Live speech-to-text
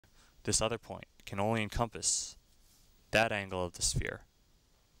this other point. It can only encompass that angle of the sphere.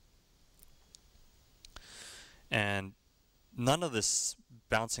 And none of this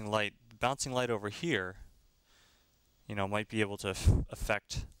bouncing light over here, might be able to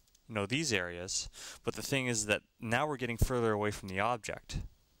affect, these areas. But the thing is that now we're getting further away from the object.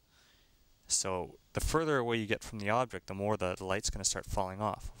 So the further away you get from the object, the more the light's going to start falling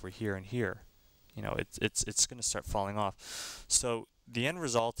off over here and here. It's going to start falling off. So the end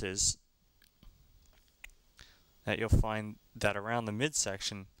result is that you'll find that around the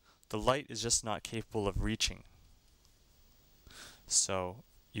midsection, the light is just not capable of reaching. So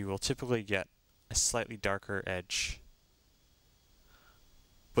you will typically get a slightly darker edge.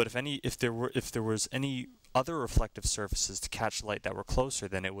 But if there was any other reflective surfaces to catch light that were closer,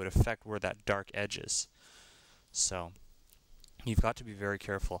 then it would affect where that dark edge is. So you've got to be very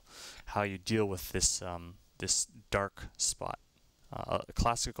careful how you deal with this this dark spot.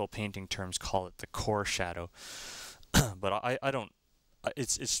 Classical painting terms call it the core shadow, but I don't.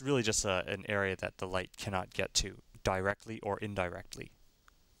 It's really just an area that the light cannot get to directly or indirectly.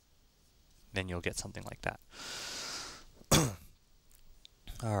 Then you'll get something like that.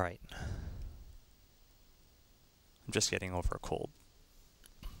 All right. I'm just getting over a cold.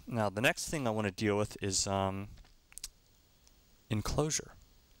 Now the next thing I want to deal with is enclosure.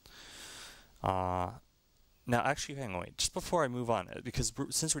 Now actually, hang on, wait. Just before I move on, because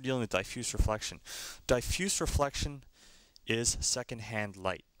since we're dealing with diffuse reflection is secondhand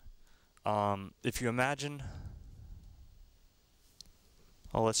light. If you imagine,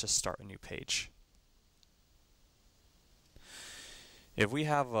 let's just start a new page. If we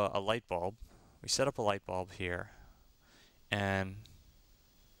have a light bulb, we set up a light bulb here, and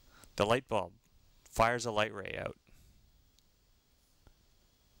the light bulb fires a light ray out,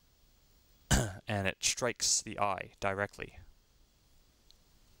 and it strikes the eye directly.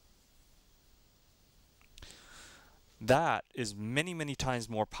 That is many, many times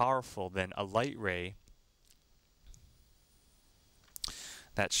more powerful than a light ray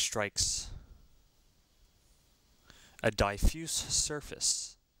that strikes a diffuse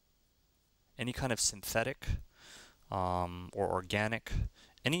surface, any kind of synthetic or organic,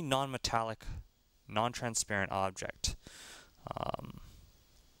 any non-metallic, non-transparent object.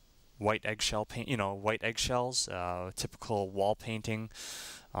 White eggshell paint, white eggshells, typical wall painting,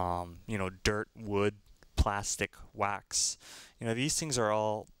 dirt, wood, plastic, wax. These things are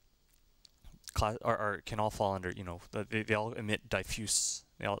all can all fall under, they all emit diffuse.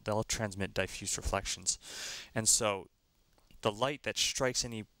 They'll transmit diffuse reflections, and so the light that strikes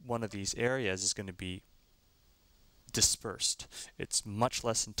any one of these areas is going to be dispersed. It's much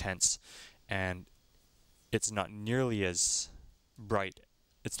less intense, and it's not nearly as bright.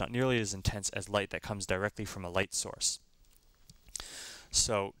 It's not nearly as intense as light that comes directly from a light source.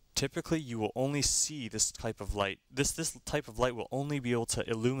 So typically you will only see this type of light. This type of light will only be able to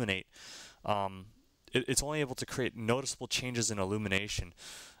illuminate. It's only able to create noticeable changes in illumination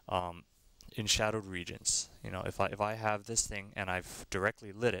in shadowed regions. If I have this thing and I've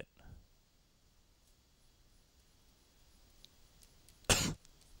directly lit it,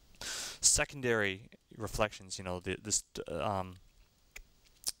 secondary reflections, this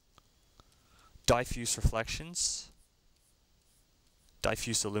diffuse reflections,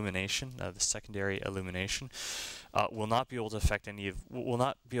 diffuse illumination, the secondary illumination, will not be able to affect will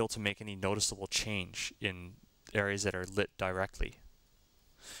not be able to make any noticeable change in areas that are lit directly.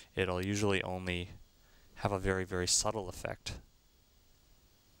 It'll usually only have a very, very subtle effect.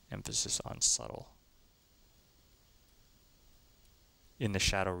 Emphasis on subtle. In the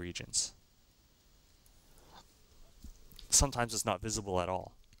shadow regions. Sometimes it's not visible at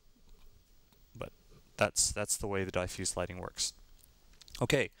all. But that's the way the diffuse lighting works.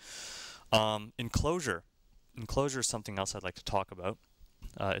 Okay, enclosure. Enclosure is something else I'd like to talk about.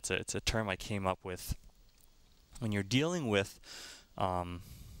 It's a term I came up with when you're dealing with. All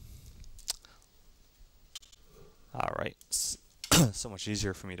right, so much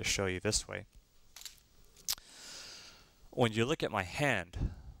easier for me to show you this way. When you look at my hand,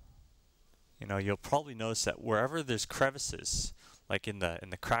 you'll probably notice that wherever there's crevices, like in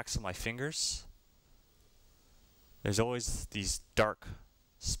the cracks of my fingers, there's always these dark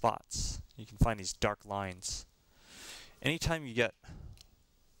spots. You can find these dark lines. Anytime you get,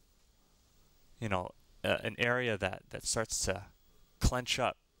 an area that starts to clench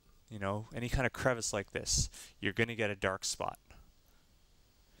up, any kind of crevice like this, you're going to get a dark spot.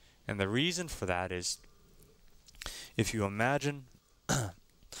 And the reason for that is, if you imagine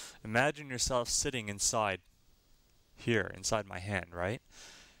yourself sitting inside my hand, right?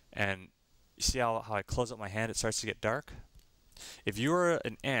 And you see how I close up my hand, it starts to get dark? if you were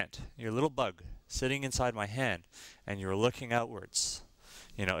an ant, you're a little bug sitting inside my hand, and you're looking outwards,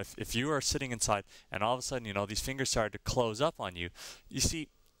 you know, if you are sitting inside and all of a sudden, you know, these fingers started to close up on you, you see,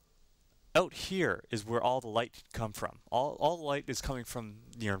 out here is where all the light come from. All the light is coming from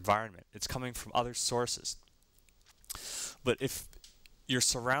your environment. It's coming from other sources. But if your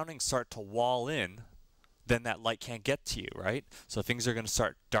surroundings start to wall in, then that light can't get to you, right? So things are going to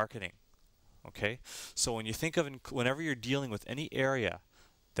start darkening. Okay? So when you think of, whenever you're dealing with any area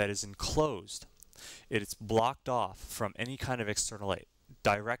that is enclosed, it's blocked off from any kind of external light.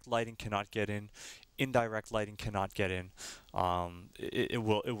 Direct lighting cannot get in. Indirect lighting cannot get in.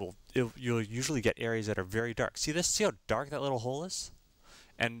 You'll usually get areas that are very dark. See this? See how dark that little hole is?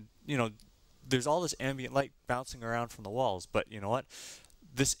 And, you know, there's all this ambient light bouncing around from the walls, but you know what?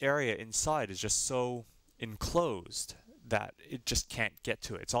 This area inside is just so enclosed that it just can't get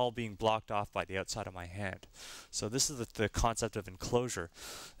to it. It's all being blocked off by the outside of my hand. So this is the concept of enclosure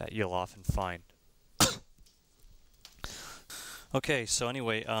that you'll often find. Okay, so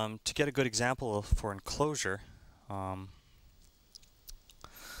anyway, to get a good example for enclosure,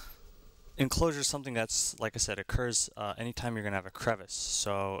 enclosure is something that's, like I said, occurs anytime you're going to have a crevice.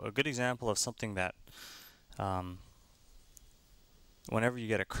 So a good example of something that whenever you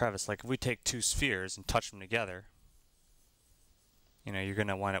get a crevice, like if we take two spheres and touch them together, you know, you're going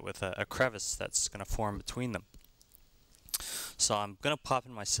to wind up with a crevice that's going to form between them. So I'm going to pop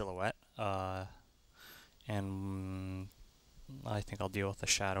in my silhouette, and I think I'll deal with the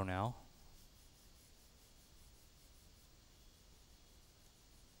shadow now.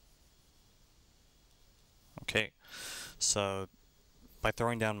 Okay, so by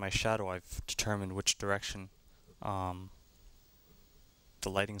throwing down my shadow, I've determined which direction the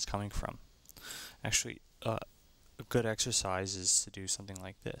lighting's coming from. Actually, a good exercise is to do something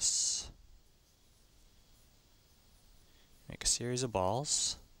like this. Make a series of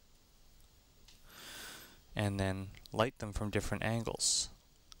balls, and then light them from different angles.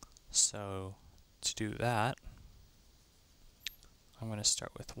 So to do that, I'm going to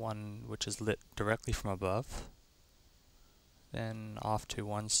start with one which is lit directly from above, then off to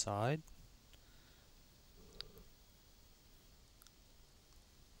one side,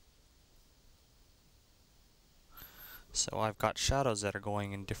 so I've got shadows that are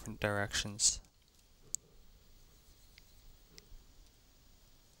going in different directions.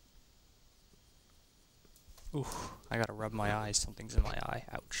 Ooh, I gotta rub my eyes. Something's in my eye.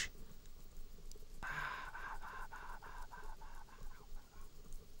 Ouch.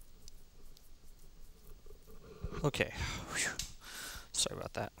 Okay. Whew. Sorry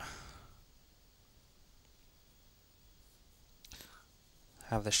about that.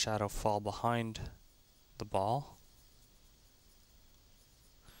 Have the shadow fall behind the ball.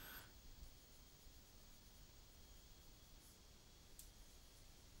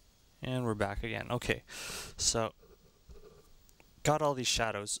 And we're back again. Okay, so got all these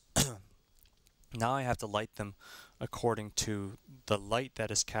shadows. Now I have to light them according to the light that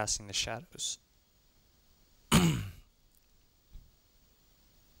is casting the shadows.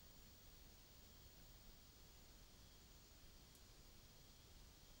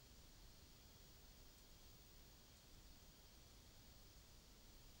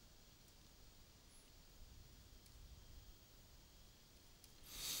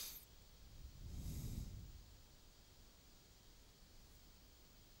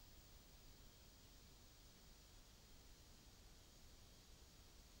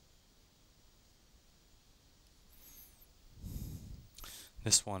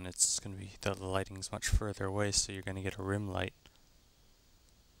 This one, it's going to be, the lighting's much further away, so you're going to get a rim light.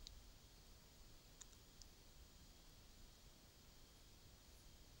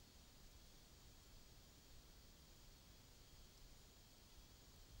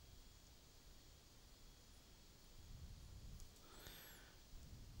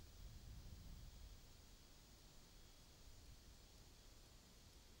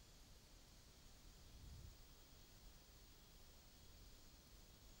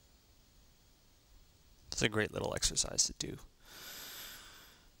 It's a great little exercise to do.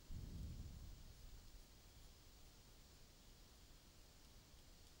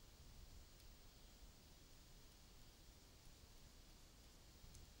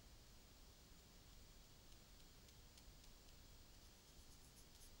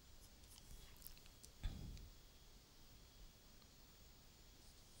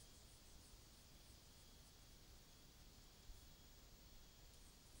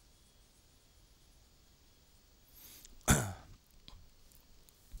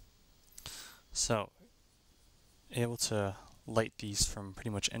 So, able to light these from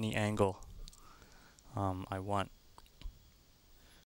pretty much any angle I want.